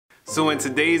So in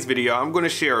today's video, I'm going to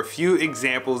share a few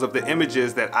examples of the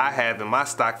images that I have in my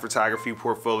stock photography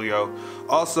portfolio.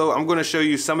 Also, I'm going to show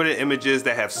you some of the images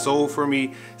that have sold for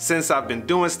me since I've been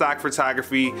doing stock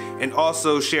photography, and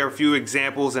also share a few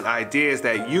examples and ideas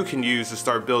that you can use to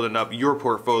start building up your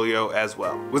portfolio as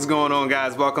well. What's going on,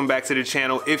 guys? Welcome back to the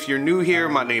channel. If you're new here,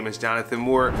 my name is Jonathan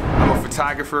Moore. I'm a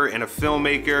photographer and a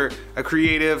filmmaker, a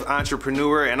creative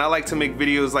entrepreneur, and I like to make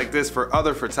videos like this for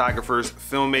other photographers,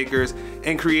 filmmakers,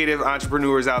 and creative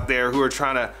entrepreneurs out there who are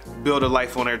trying to build a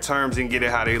life on their terms and get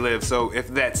it how they live. So if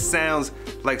that sounds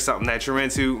like something that you're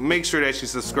into, make sure that you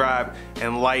subscribe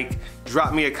and like,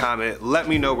 drop me a comment, let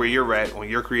me know where you're at on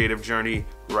your creative journey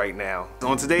right now.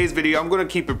 On today's video, I'm going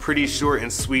to keep it pretty short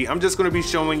and sweet. I'm just going to be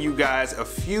showing you guys a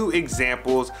few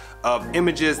examples of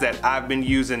images that I've been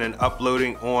using and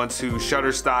uploading onto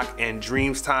ShutterStock and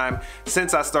DreamsTime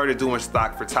since I started doing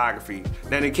stock photography.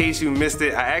 Now, in case you missed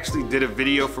it, I actually did a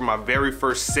video for my very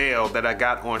first sale that I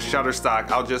got on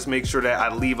ShutterStock. I'll just make sure that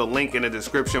I leave a link in the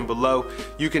description below.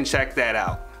 You can check that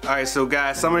out. Alright, so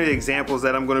guys, some of the examples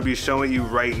that I'm going to be showing you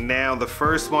right now. The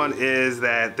first one is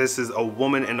that this is a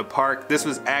woman in the park. This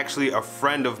was actually a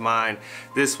friend of mine.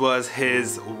 This was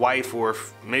his wife, or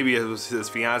maybe it was his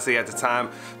fiance at the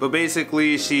time. But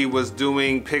basically, she was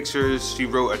doing pictures. She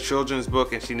wrote a children's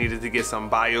book and she needed to get some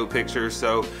bio pictures.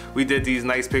 So we did these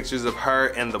nice pictures of her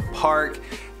in the park.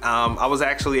 I was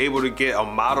actually able to get a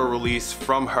model release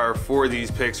from her for these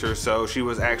pictures. So she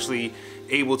was actually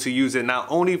able to use it not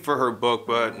only for her book,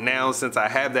 but now since I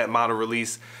have that model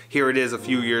release, here it is a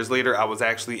few years later, I was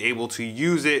actually able to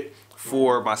use it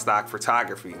for my stock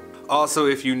photography. Also,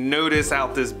 if you notice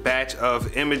out this batch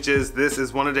of images, this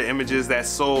is one of the images that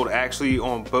sold actually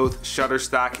on both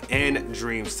ShutterStock and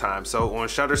DreamsTime. So on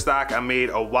ShutterStock, I made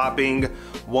a whopping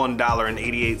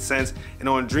 $1.88, and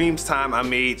on DreamsTime, I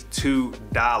made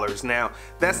 $2. Now,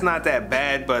 that's not that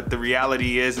bad, but the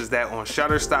reality is that on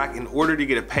ShutterStock, in order to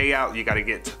get a payout, you gotta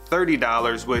get to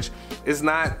 $30, which is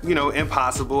not,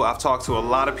 impossible. I've talked to a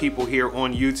lot of people here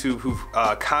on YouTube who've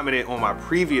commented on my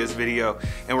previous video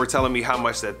and were telling me how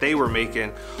much that they were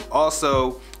making.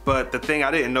 Also, but the thing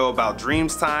I didn't know about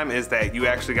DreamsTime is that you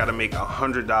actually got to make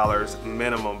 $100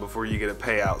 minimum before you get a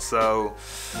payout. So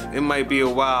it might be a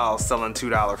while selling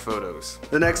 $2 photos.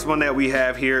 The next one that we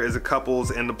have here is a couples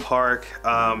in the park.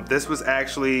 This was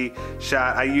actually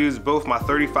shot, I used both my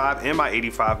 35 and my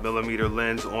 85mm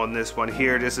lens on this one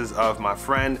here. This is of my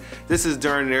friend. This is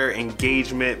during their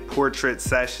engagement portrait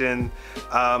session.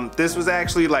 This was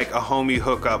actually like a homie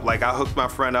hookup. Like, I hooked my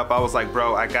friend up. I was like,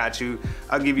 bro, I got you.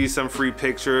 I'll give you some free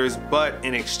pictures. But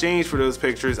in exchange for those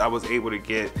pictures, I was able to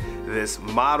get this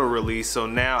model release. So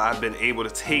now I've been able to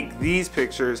take these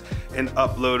pictures and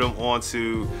upload them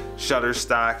onto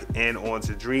ShutterStock and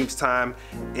onto DreamsTime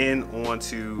and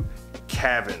onto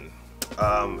Canon.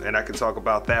 And I can talk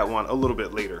about that one a little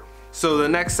bit later. So the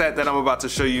next set that I'm about to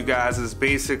show you guys is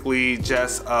basically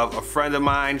just of a friend of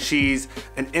mine. She's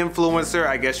an influencer,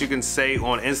 I guess you can say,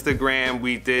 on Instagram.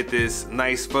 We did this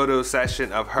nice photo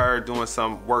session of her doing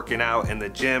some working out in the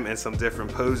gym and some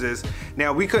different poses.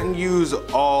 Now, we couldn't use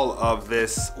all of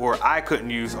this, or I couldn't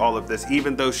use all of this,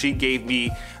 even though she gave me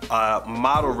a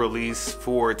model release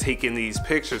for taking these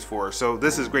pictures for her. So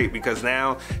this is great because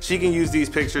now she can use these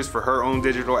pictures for her own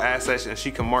digital assets and she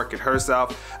can market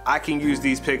herself. I can use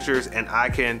these pictures and I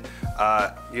can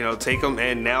take them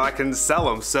and now I can sell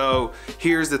them. So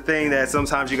here's the thing that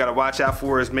sometimes you got to watch out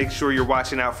for, is make sure you're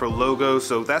watching out for logos.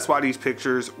 So that's why these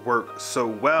pictures work so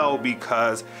well,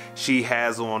 because she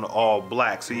has on all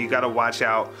black. So you got to watch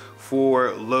out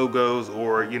for logos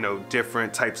or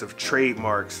different types of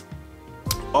trademarks.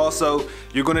 Also,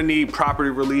 you're going to need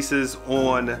property releases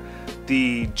on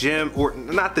the gym, or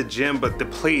not the gym, but the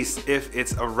place, if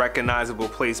it's a recognizable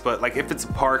place. But like, if it's a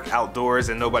park outdoors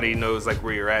and nobody knows like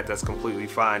where you're at, that's completely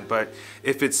fine. But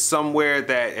if it's somewhere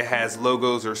that it has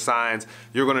logos or signs,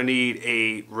 you're going to need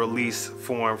a release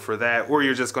form for that, or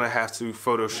you're just going to have to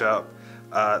Photoshop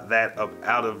that up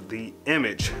out of the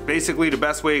image. Basically, the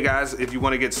best way, guys, if you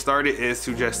want to get started, is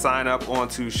to just sign up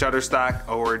onto ShutterStock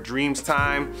or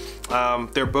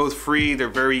DreamsTime. They're both free. They're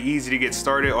very easy to get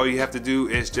started. All you have to do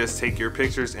is just take your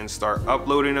pictures and start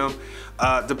uploading them.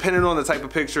 Depending on the type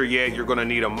of picture, yeah, you're going to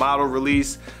need a model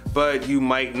release, but you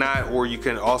might not, or you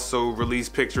can also release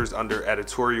pictures under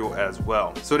editorial as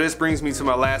well. So this brings me to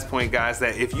my last point, guys,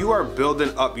 that if you are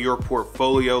building up your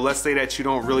portfolio, let's say that you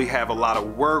don't really have a lot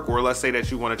of work, or let's say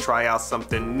that you want to try out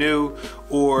something new,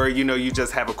 or you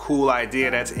just have a cool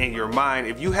idea that's in your mind.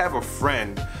 If you have a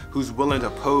friend who's willing to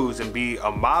pose and be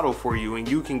a model for you, and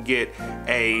you can get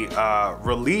a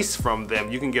release from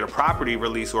them, you can get a property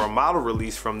release or a model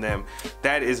release from them,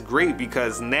 that is great,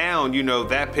 because now you know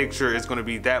that picture is going to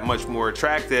be that much more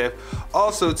attractive.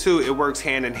 Also too, it works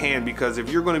hand in hand, because if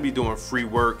you're going to be doing free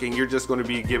work and you're just going to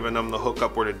be giving them the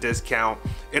hookup or the discount,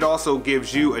 it also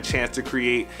gives you a chance to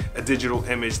create a digital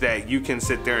image that you can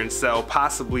sit there and sell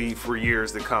possibly for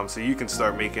years to come. So you can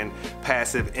start making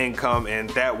passive income, and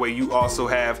that way you also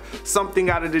have something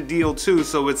out of the deal too.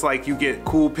 So it's like you get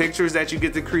cool pictures that you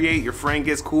get to create, your friend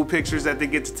gets cool pictures that they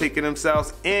get to take of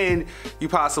themselves, and you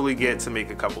possibly get to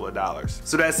make a couple of dollars.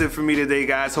 So that's it for me today,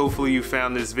 guys. Hopefully you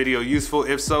found this video useful.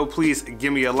 If so, please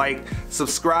give me a like,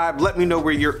 subscribe, let me know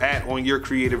where you're at on your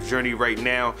creative journey right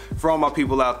now. For all my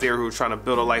people out there who are trying to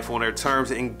build a life on their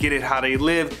terms and get it how they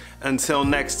live, until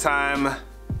next time,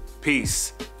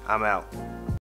 peace. I'm out.